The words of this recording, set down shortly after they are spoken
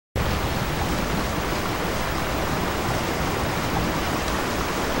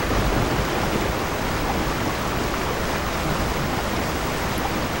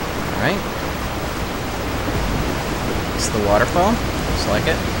a waterfall. Just like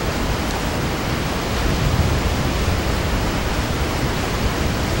it.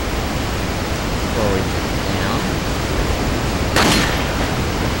 Before we jump down.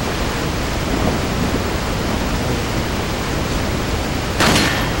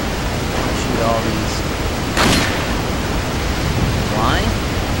 Shoot all these. Why?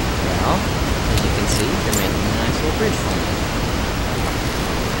 Well, as you can see, they're making a nice little bridge for me.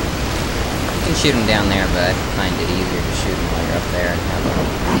 You can shoot them down there, but I find it easier to shoot them while you're up there and have a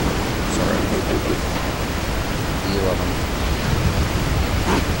sort of view of them.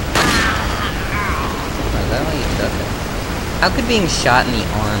 Oh, is that why you took it? How could being shot in the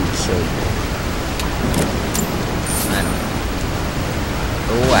arm kill you? I don't know.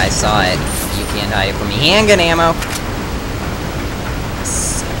 Oh, I saw it. You can't hide it from me. Handgun ammo!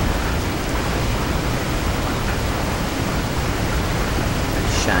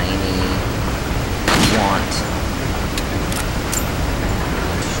 Shiny. Want.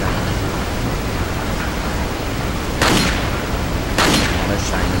 Shiny. Another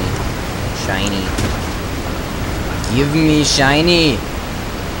shiny. Shiny. Give me shiny!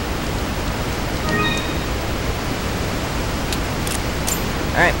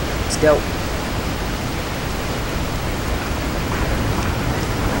 Alright, let's go.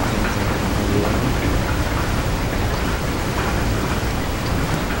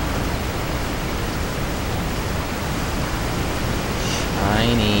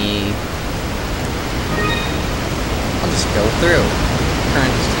 Shiny. I'll just go through.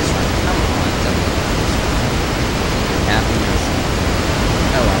 Current is too strong. Come on, don't be happiness.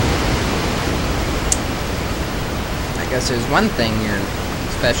 Oh well. I guess there's one thing your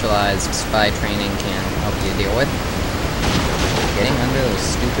specialized spy training can help you deal with. Getting under those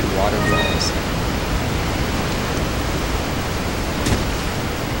stupid waterfalls.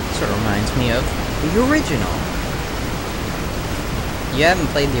 Sort of reminds me of the original. You haven't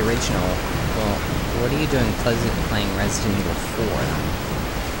played the original. Well, what are you doing playing Resident Evil 4 then?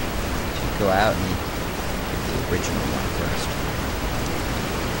 You should go out and get the original one first.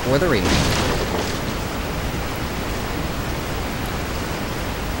 Or the remake.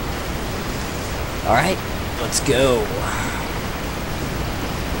 Alright, let's go.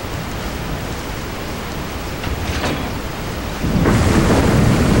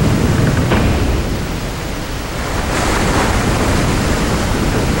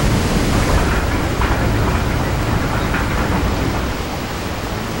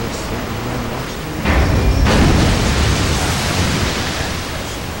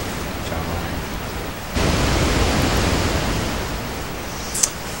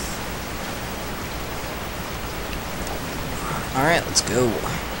 Alright, let's go.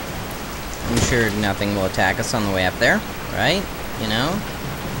 I'm sure nothing will attack us on the way up there, right? You know?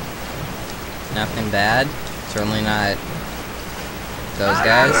 Nothing bad. Certainly not those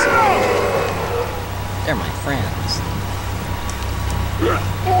guys. They're my friends.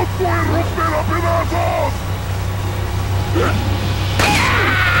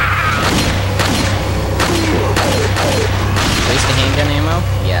 Waste the handgun ammo?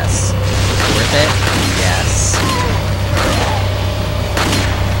 Yes. Worth it? Yes.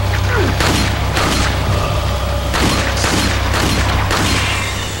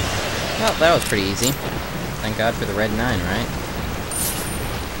 Well, that was pretty easy. Thank God for the red 9, right?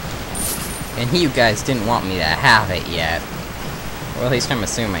 And you guys didn't want me to have it yet. Or at least I'm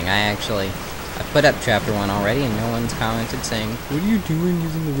assuming. I put up chapter 1 already and no one's commented saying, "What are you doing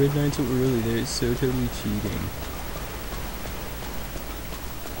using the red 9 so early? That is so totally cheating."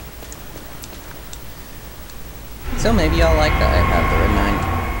 So maybe y'all like that I have the red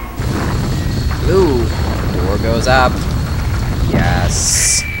 9. Ooh, door goes up.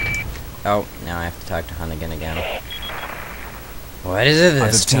 Yes. Oh, now I have to talk to Hunnigan again. What is it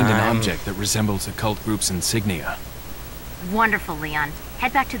this time? I've obtained an object that resembles a cult group's insignia. Wonderful, Leon.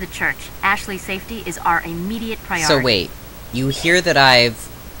 Head back to the church. Ashley's safety is our immediate priority. So wait, you hear that I've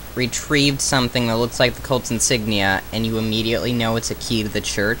retrieved something that looks like the cult's insignia, and you immediately know it's a key to the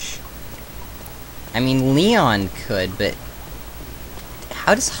church? I mean, Leon could, but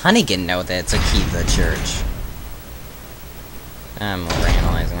how does Hunnigan know that it's a key to the church? I'm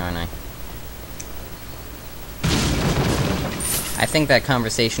overanalyzing, aren't I? I think that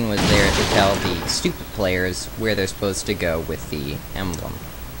conversation was there to tell the stupid players where they're supposed to go with the emblem.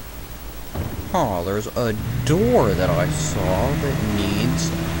 Oh, there's a door that I saw that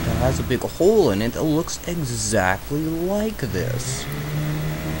has a big hole in it that looks exactly like this.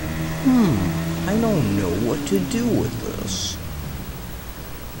 I don't know what to do with this.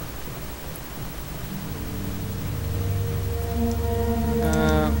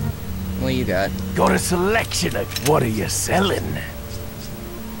 Well, you got? Got a selection of what are you selling?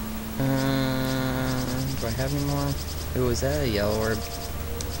 Do I have any more? Ooh, is that a yellow herb?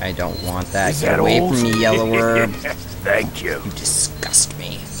 I don't want that. Is Get that away all? from me, yellow herb. Thank you. You disgust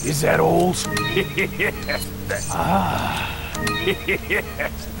me. Is that all? Ah.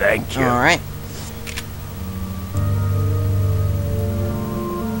 Thank you. Alright.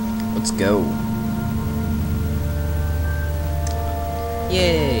 Let's go.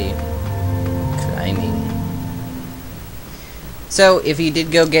 Yay. Climbing. So, if you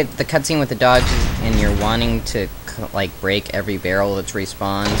did go get the cutscene with the dogs and you're wanting to, like, break every barrel that's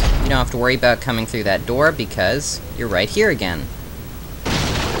respawned, you don't have to worry about coming through that door because you're right here again.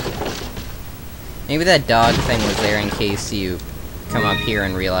 Maybe that dog thing was there in case you come up here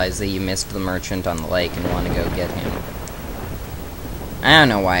and realize that you missed the merchant on the lake and want to go get him. I don't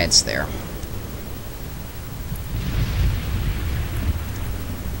know why it's there.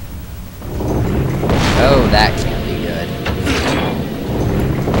 Oh, that can't be good.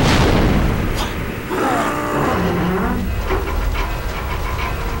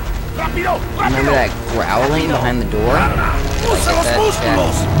 Remember that growling behind the door? Did I get that checked?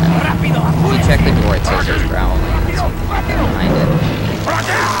 If you check the door, it says there's growling and something like that behind it.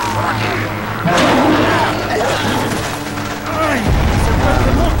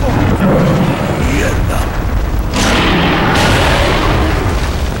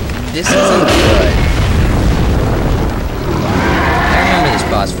 This isn't good. I remember this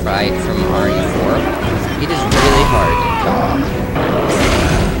boss fight from RE4. It is really hard in co-op.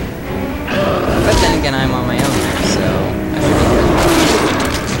 But then again, I'm on my own now, so I should be good.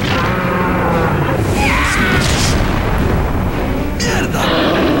 Did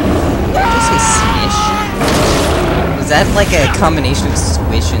I just say smish? Was that like a combination of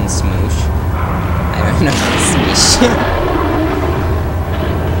squish and smoosh? I don't know. Smish.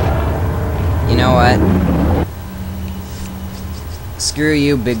 You know what? Screw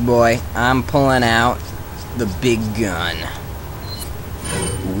you, big boy. I'm pulling out the big gun.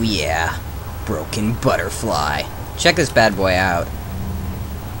 Ooh, yeah. Broken butterfly. Check this bad boy out.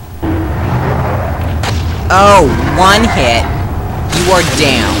 Oh, one hit. You are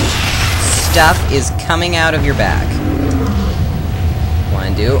down. Stuff is coming out of your back.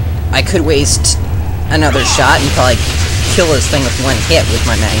 Wanna do? I could waste another shot and probably kill this thing with one hit with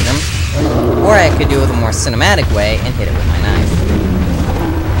my magnum. Or I could do it a more cinematic way and hit it with my knife.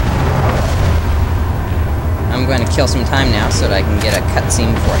 I'm going to kill some time now so that I can get a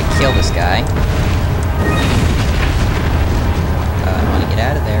cutscene before I kill this guy. I want to get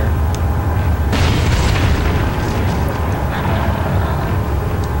out of there.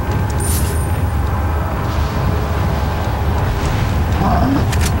 I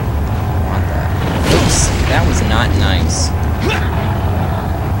want that. Oops, that was not nice.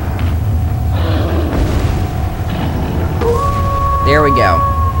 There we go.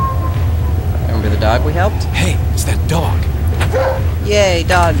 Remember the dog we helped? Hey, it's that dog. Yay,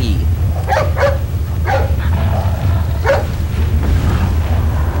 doggy.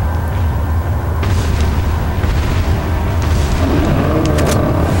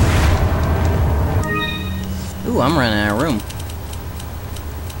 Ooh, I'm running out of room.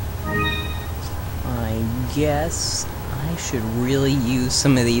 I guess I should really use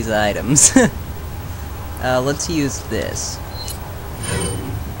some of these items. Let's use this.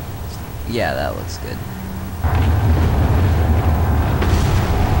 Yeah, that looks good.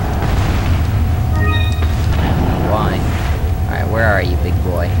 Why? Alright, where are you, big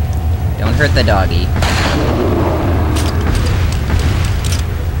boy? Don't hurt the doggy.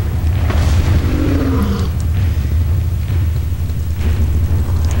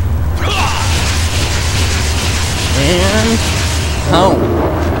 And home.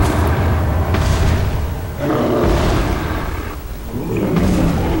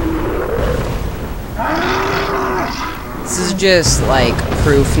 This is just like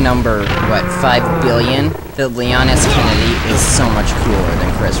proof number, what, 5 billion? That Leon S. Kennedy is so much cooler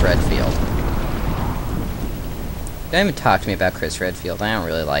than Chris Redfield. Don't even talk to me about Chris Redfield, I don't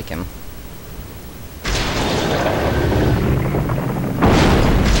really like him.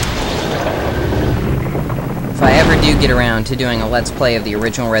 If I ever do get around to doing a Let's Play of the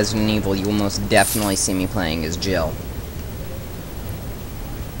original Resident Evil, you will most definitely see me playing as Jill.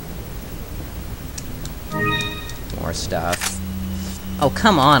 More stuff. Oh,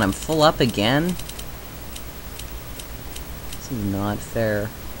 come on, I'm full up again? This is not fair.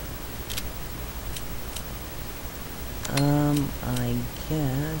 I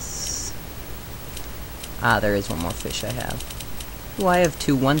guess... Ah, there is one more fish I have. Ooh, I have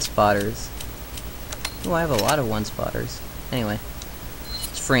 2 one-spotters. Ooh, I have a lot of one-spotters. Anyway,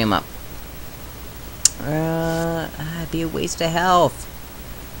 let's free him up. It'd be a waste of health.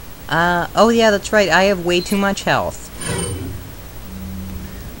 Oh yeah, that's right, I have way too much health.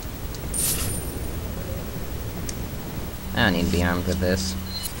 I don't need to be armed with this.